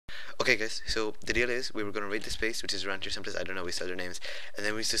Okay, guys. So the deal is, we were gonna raid this base, which is around here someplace. I don't know. We saw their names, and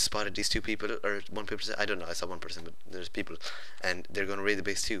then we just spotted these two people or one person. I don't know. I saw one person, but there's people, and they're gonna raid the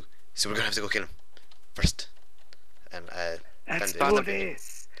base too. So we're gonna have to go kill them first. And Let's time to- do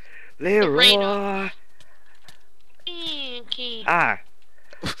this, Leroy. Leroy. Okay. Ah,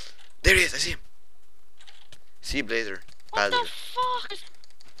 There he is. I see him. See Blazer. What the Bowser. fuck?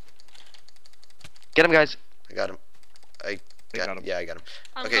 get him, guys. I got him. I got him. Yeah, I got him.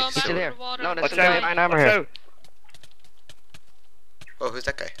 I'm Okay, going so- back Still to there. the water. No, and there's die. still iron armor Watch here. Oh, who's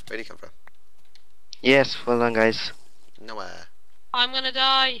that guy? Where'd he come from? Yes, well done, guys. No, I'm gonna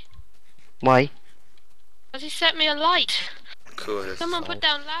die. Why? Because he set me alight. cool. That's Someone fine. put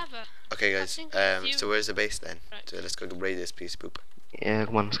down lava. Okay, I guys. think it's you. So where's the base then? Right. So let's go raid this piece of poop. Yeah,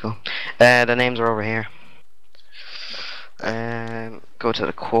 come on, let's go. The names are over here. Go to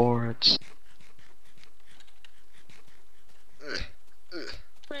the chords.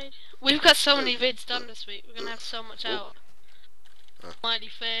 Right. We've got so many vids done this week. We're gonna have so much out. Oh. Smiley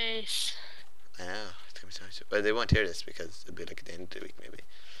face. I know. It's gonna be so much. But they won't hear this because it'll be like at the end of the week, maybe.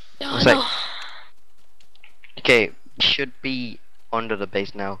 Yeah, It's I like- know. Okay, should be under the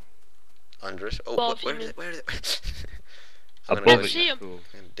base now. Under it. Oh, Above, where you is it? Where is it? Above go it. See him. I'm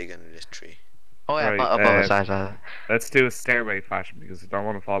gonna dig under this tree. Oh yeah, Right, above us. Let's do a stairway fashion because I don't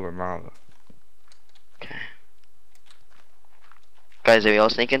want to fall in lava. Okay. Guys, are we all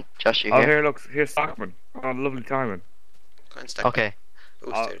sneaking? Josh, you Oh, here? here, look, here's Stockman. Oh, lovely timing. Go and stack. Okay.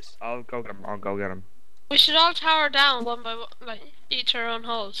 Oh, I'll, stairs. I'll go get him. I'll go get him. We should all tower down one by one, like each our own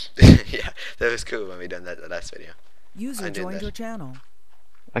holes. Yeah, that was cool when we done that the last video. User I did joined that. your channel.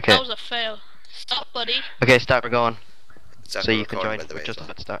 Okay. That was a fail. Stop, buddy. Okay, start. We're going. Stop So the you can recording, join. by the We're way, just as well.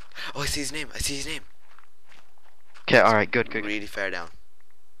 about to start. Oh, I see his name. I see his name. Okay. All right. Good. Good. Really far down.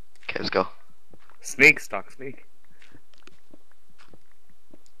 Okay, let's go. Sneak, Stock, sneak.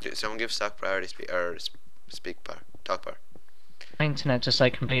 Someone give stock priority speak bar, talk bar. My internet just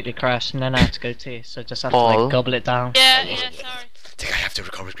like completely crashed and then I had to go tea, so I just have to Paul? like gobble it down. Yeah, yeah, sorry. I think I have to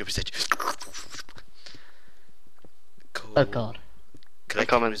record with grip stitch. Cool. Oh god. Collecting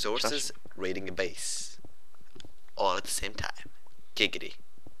Come in, resources, raiding a base, all at the same time. Giggity.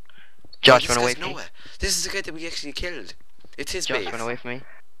 Josh, this run away guy's from me. nowhere. This is the guy that we actually killed. It's his Josh, base. run away from me.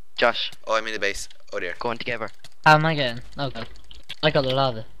 Josh, Oh, I'm in the base. Oh dear. going together. How am I getting? Oh god. I got the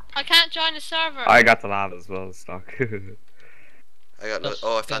lava. I can't join the server. I got the lava as well, Stock. I got. Yes,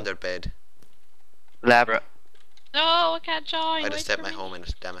 Oh, I found yeah. their bed. Labra. No, I can't join. I Wait just stepped for my me. home in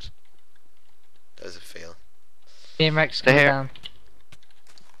it. Damn it. That was a fail. Me and Rex Stay come here. down.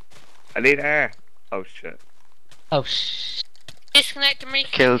 I need air. Oh shit. Oh shh. Disconnect and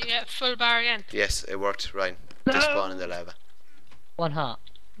reconnect. Killed. You get full bar again. Yes, it worked. Ryan. Just spawn in the lava. 1 heart.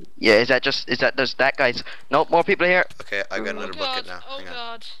 Yeah, is that there's that guys? No, more people here. Okay, I've got Oh another god. bucket now. Oh Hang on.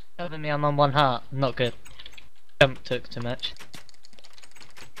 god. Cover me, I'm on 1 heart. Not good. Jump took too much.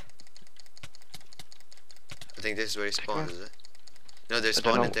 I think this is where he spawns, is it? No, they're don't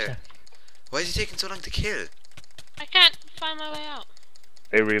spawning know. there. Why is he taking so long to kill? I can't find my way out.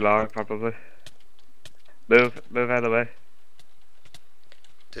 They relog probably. Move out of the way.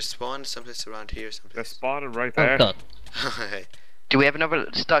 They're spawned someplace around here, They're someplace. spawning right Oh there. god. Hey. Do we have another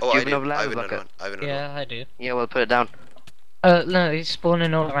stock? Oh, Do I you have do. another I have lava another bucket? one. I have another one. Yeah, I do. Yeah, we'll put it down. No, he's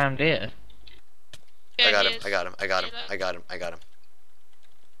spawning all around here. Yeah, I got he him. is. I got him. I got him. See that? I got him. I got him.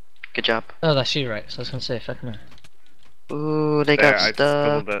 Good job. Oh, that's you, Rex. I was gonna say, fuck no. Ooh, they There, got I just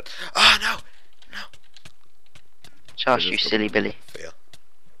stuff. doubled it. Oh no! Josh, I you just silly Billy. Fail.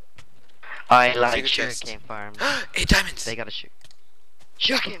 I See like the chest. sugarcane farm. 8 diamonds! They got a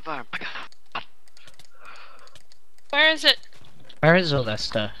sugarcane farm. Where is it? Where is all that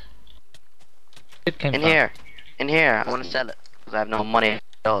stuff? It came In from. here, in here. I want to sell it because I have no money at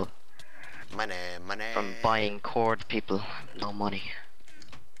all Money, money. from buying cord. People, no money.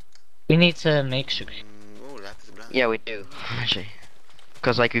 We need to make sugar. Oh, lapis blanc. Yeah, we do actually.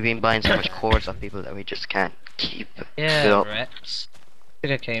 Because like we've been buying so much cords off people that we just can't keep. Yeah, Fill up. Rex.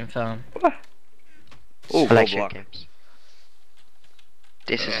 Sugar came from. Oh, I like gold block. sugarcanes.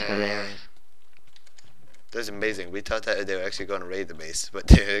 This is hilarious. That's amazing. We thought that they were actually going to raid the base, but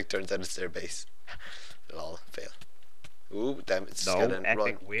it turns out it's their base. Lol, fail. Ooh, damn it, No, skeleton.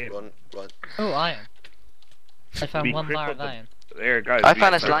 epic Run, win. run, run. Oh, iron. I found We 1 bar crippled of them. iron. There, guys. I we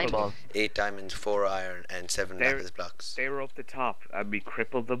found a crippled slime them. ball. 8 diamonds, 4 iron, and 7 There- lapis blocks. They were up the top, and we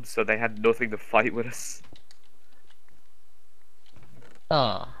crippled them, so they had nothing to fight with us.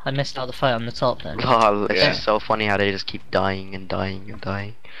 Oh, I missed out the fight on the top then. Lol, it's Yeah. just so funny how they just keep dying and dying and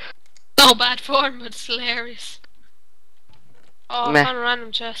dying. No bad form, but it's hilarious. Oh, I Meh. found a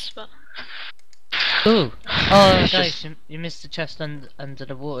random chest, but Ooh. Oh, It's guys, just- you missed the chest under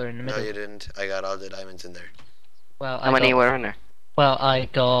the water in the No, middle. you didn't. I got all the diamonds in there. Well, How many were in there? Well, I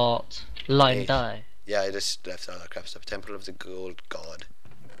got lime 8. dye. Yeah, I just left all that crap stuff. Temple of the Gold God.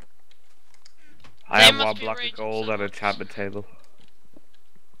 I They have must one be block of raging gold so and an much. enchantment table.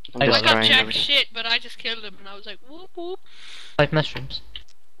 I'm I just I got trying jack everything. shit, but I just killed him, and I was like, whoop whoop. 5 mushrooms.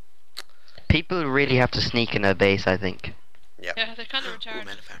 People really have to sneak in a base, I think. Yeah, they're kind of Ooh, retarded.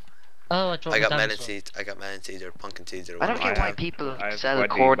 melon farm. Oh, I dropped I my got melon dinosaur. seeds. I got melon seeds or pumpkin seeds or I don't whatever. get why have- people I have sell 20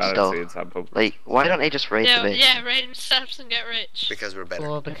 cords melon though. seeds and pumpkins. Like, why don't they just raid the Yeah, base? yeah, raid themselves and get rich. Because we're better.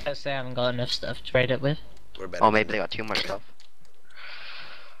 Well, because they haven't got enough stuff to trade it with. We're better. Oh, than maybe they them. got too much stuff.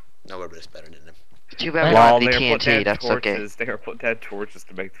 No, we're just better than them. Too bad we Well, don't have Lol, any they are putting TNT, down that's okay. torches. They are putting down torches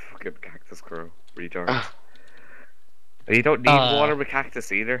to make the fucking cactus grow. Retards. Ah. And you don't need Ah. water with cactus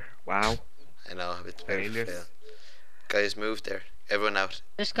either. Wow. I know, it's better for Failures. fail. Guys, move there. Everyone out.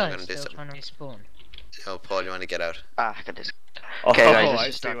 This I'm guy's gonna do still something. trying to respawn. Oh, Paul, you want to get out? Ah, I got this. Oh, Okay, guys, let's I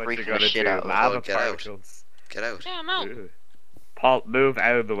just see start what freaking you're the gonna shit do. out. Lava Oh, get out. particles. Get out. Yeah, I'm out. Ooh. Paul, move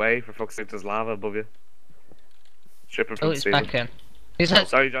out of the way, for fuck's sake, there's lava above you. Stripping from Oh, the he's ceiling. back in. He's Oh, like,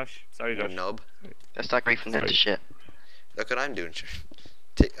 sorry, Josh. Sorry, You Josh. nub. Let's start griefing them to Sorry. shit. Look what I'm doing. Sure.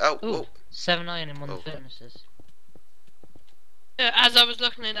 Take. Oh, ooh, whoa. 7 iron in one Oh. of the furnaces. As I was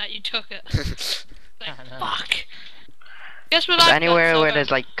looking at that, you took it. Like, I know. fuck. Guess what Is I've got anywhere so where bad?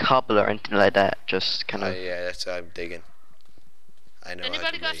 there's like cobble or anything like that, just kind Oh of. yeah, that's what I'm digging. I know. Anybody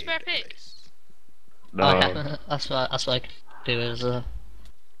how to got raid spare the pig? place. No. I haven't. That's what I could do is wait,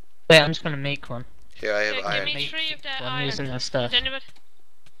 I'm just gonna make one. Here I have Give iron. me 3 of that I'm iron. using that stuff. Is anybody?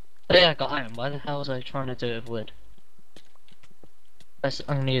 Oh yeah, I got iron. Why the hell was I trying to do it with wood? I'm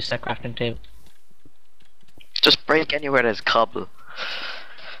gonna use that crafting table. Just break anywhere there's cobble.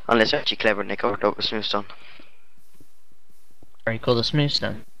 Unless you're actually clever, Nick, or with smooth stone. Very cool, the smooth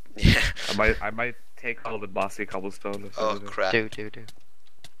stone. Yeah. I might take all the bossy cobblestone. If I Oh do that. crap. Do.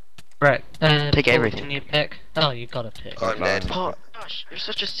 Right, Take Paul, everything. Can you pick? Oh, you got a pick. Oh, I'm dead. Oh, gosh, you're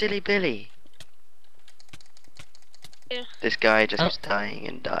such a silly Billy. Yeah. This guy just Oh. keeps dying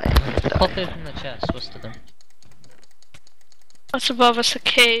and dying and Pop dying. open the chest. What's to them? What's above us? A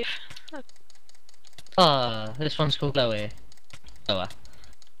cave. Ah, this one's called Glowy. Glower.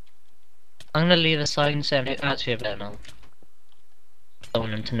 I'm gonna leave a sign saying actually a better now. Don't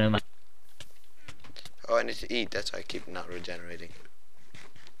want them to know my. Oh, I need to eat. That's why I keep not regenerating.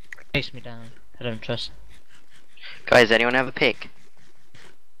 Chase me down. I don't trust. Guys, anyone have a pick?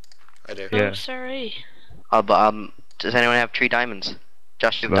 I do. Yeah. Oh, sorry. Does anyone have 3 diamonds?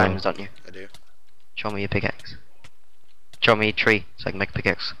 Josh, you have No. diamonds, don't you? I do. Show me your pickaxe. Show me 3, so I can make a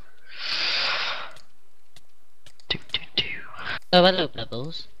pickaxe. Do. Oh, hello,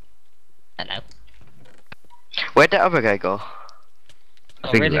 Pebbles. Hello. Where'd that other guy go?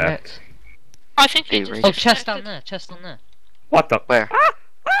 Oh, think he really, left. Rex? I think he Hey, just. Ray. Oh, chest disconnected. down there. Chest on there. What the? Where? Ah!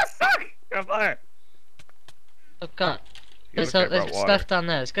 Ah, fuck! You're on fire! Oh God. You There's, look like there's brought water. stuff down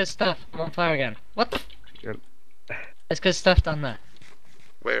there. There's good stuff. I'm on fire again. What the? You're- There's good stuff down there.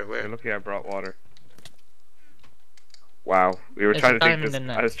 Where? You're Where? lucky I brought water. Wow, we were There's trying a to think diamond this. in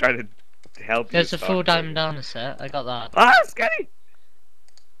there. I was trying to help you. There's a stop full it. diamond down set. I got that. Ah, Skinny!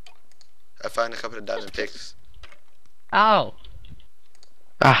 I found a couple of diamond picks. Ow!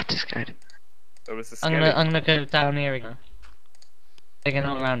 Ah, this guy. There was a I'm Skinny. gonna go down here again. Digging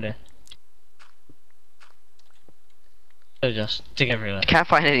all around it. So just dig everywhere. I can't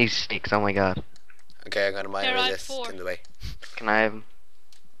find any sticks, oh my god. Okay, I'm gonna mine There away are this. 4. It's in the way. Can I have 'em?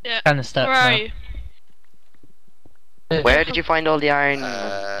 Kind of stuff Where are now. you? Where did you find all the iron Uh,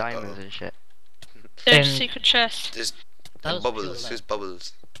 and diamonds and shit? There's In- secret chest. Just That was pure bubbles. luck. Who's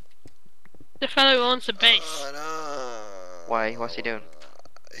bubbles? The fellow who owns the base. Oh, no. Why? What's he doing?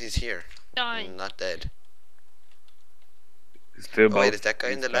 He's here. Dying. Not dead. Still Oh, wait, both. is that guy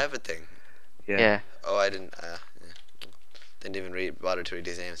in the He's lava thing? Yeah. Oh, I didn't. Yeah. Didn't even bother to read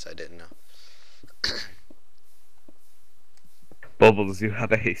his name, so I didn't know. Bubbles, you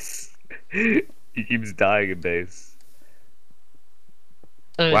have ace. He keeps dying in base.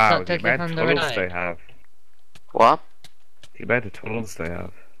 So is Wow, that the deadly amount of hand already tunnels they died? have. What? The amount of tunnels they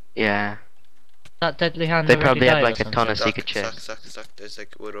have. Yeah. That deadly hand They already probably have died like or a ton of something? secret Suck, chests. suck. There's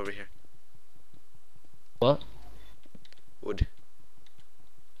like wood over here. What? Wood.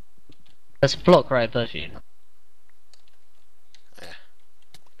 There's a block right above you.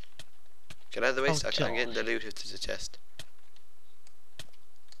 Get out of the way, Oh, so I can't get in Josh. the loot if there's a chest.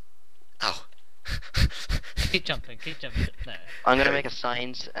 Ow. Keep jumping, keep jumping. No. I'm gonna make a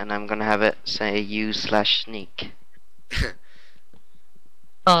signs and I'm gonna have it say use/sneak.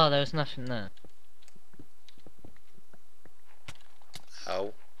 Oh, there was nothing there.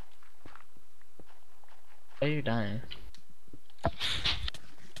 Ow. Are you dying?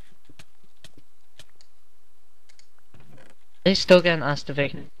 They still getting asked if they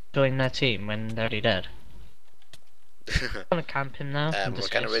can join their team when they're already dead. I'm gonna camp him now. We're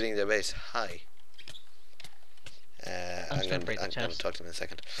kind of raiding their base. Hi. I'm I'm still gonna break the chest. talk to him in a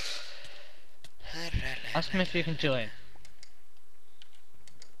second. Ask him if you can join.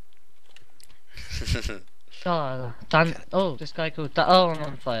 Oh, Dan. Oh, this guy called Dan. Oh, I'm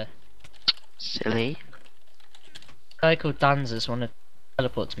on fire. Silly. Guy called Danzas wanted to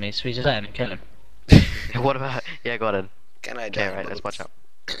teleport to me, so we just let him and kill him. What about? Yeah, go on then. Can I Okay, die? right, let's watch out.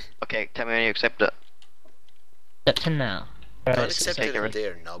 Okay, tell me when you accept it. Accept him now. Don't Right, accept take it it over right.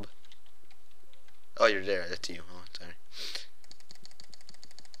 there, knob. Oh, you're there. That's you. Oh, sorry.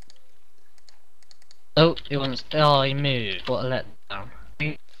 Oh, he wants. Oh, he moved. What a letdown.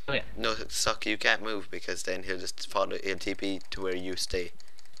 No, Stock, you can't move because then he'll just follow. He'll TP to where you stay.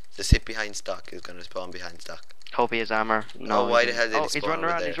 The sit behind Stock is gonna spawn behind Stock. Hope he has armor. No. Oh, why he the hell doesn't. did he Oh, he's spawn running over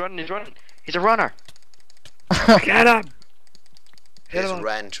around. there? He's running. He's running. He's a runner. Get him! He Hit just him.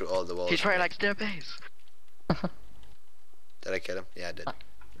 ran through all the walls. He's trying like their base. Did I kill him? Yeah, I did.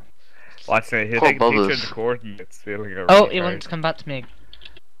 Watch me. He'll Poor take a picture of Bubbles. the coordinates. Feeling a Oh, really he hard. wants to come back to me.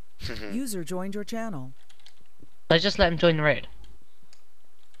 User joined your channel. I just let him join the raid.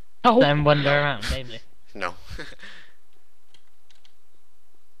 Let him wander around, maybe. No.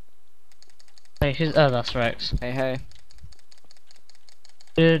 Hey, who's? Oh, that's Rex. Hey, hey.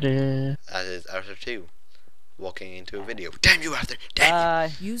 Doo-doo. That is Arthur 2 walking into a video. Damn you, Arthur! Damn you!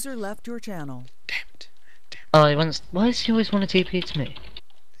 Bye. User left your channel. Damn it! Oh, he wants. Why does he always want to TP to me?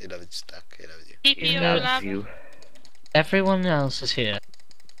 He loves Stock. He loves you. TP He or knows lava. You. Everyone else is here,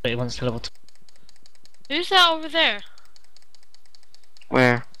 but he wants to level 2. Who's that over there?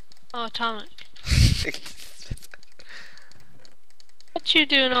 Where? Oh, Atomic. What you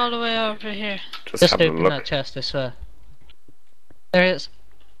doing all the way over here? Just Just having a open look. that chest, I swear. There it is.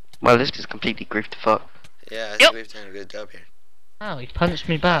 Well, this is completely griefed fuck. Yeah, I think Yep. we've done a good job here. Oh, he punched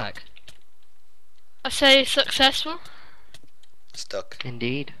me back. I say successful. Stuck.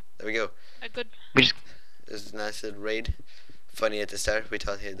 Indeed. There we go. A good. We just This is a nice little raid. Funny at the start, we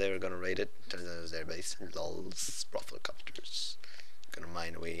thought they were gonna raid it. Turns out it was their base. Lols, Rufflecopters. Gonna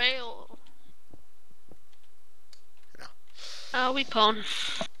mine away. Fail. No. We pawn.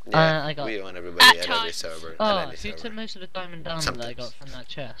 Yeah, I got- we want everybody At at every times. server. Oh, at any who took server. most of the diamond down that I Sometimes. got from that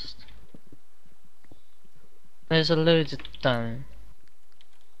chest? There's a loads of diamond.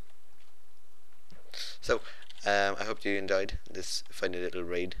 So, I hope you enjoyed this funny little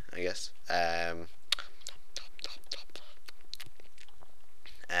raid, I guess.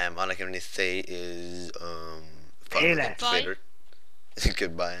 All I can really say is, follow us on Bye. Twitter.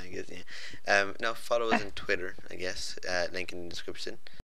 Goodbye, I guess, yeah. No, follow us on Twitter, I guess. Link in the description.